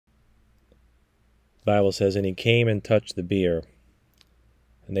The Bible says, "And he came and touched the bier,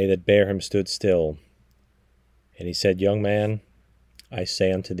 and they that bare him stood still. And he said, Young man, I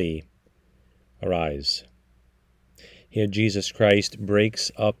say unto thee, arise." Here Jesus Christ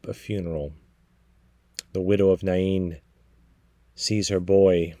breaks up a funeral. The widow of Nain sees her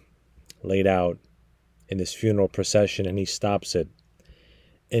boy laid out in this funeral procession, and he stops it.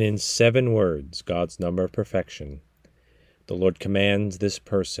 And in 7 words, God's number of perfection, the Lord commands this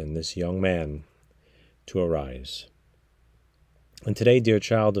person, this young man, to arise. And today, dear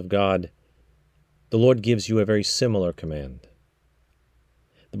child of God, the Lord gives you a very similar command.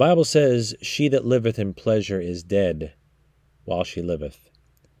 The Bible says, "She that liveth in pleasure is dead while she liveth."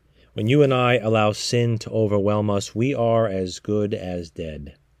 When you and I allow sin to overwhelm us, we are as good as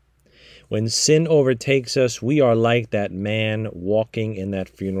dead. When sin overtakes us, we are like that man walking in that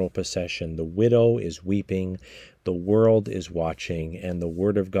funeral procession. The widow is weeping, the world is watching, and the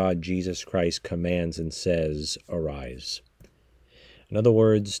Word of God, Jesus Christ, commands and says, arise. In other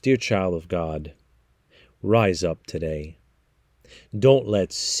words, dear child of God, rise up today. Don't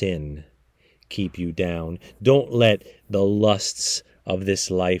let sin keep you down. Don't let the lusts of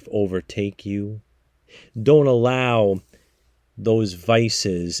this life overtake you. Don't allow those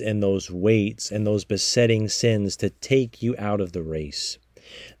vices and those weights and those besetting sins to take you out of the race.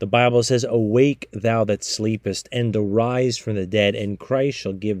 The Bible says, "Awake thou that sleepest, and arise from the dead, and Christ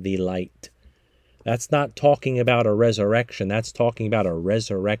shall give thee light." That's not talking about a resurrection. That's talking about a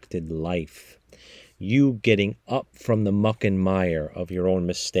resurrected life. You getting up from the muck and mire of your own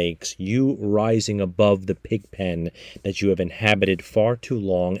mistakes. You rising above the pig pen that you have inhabited far too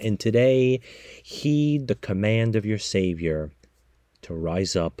long. And today, heed the command of your Savior to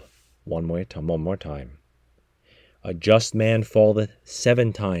rise up one more time. A just man falleth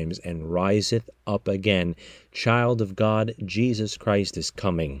 7 times and riseth up again. Child of God, Jesus Christ is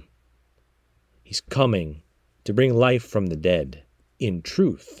coming. He's coming to bring life from the dead in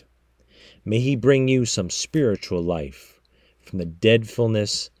truth. May he bring you some spiritual life from the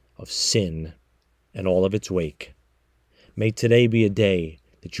deadfulness of sin and all of its wake. May today be a day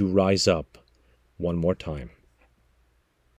that you rise up one more time.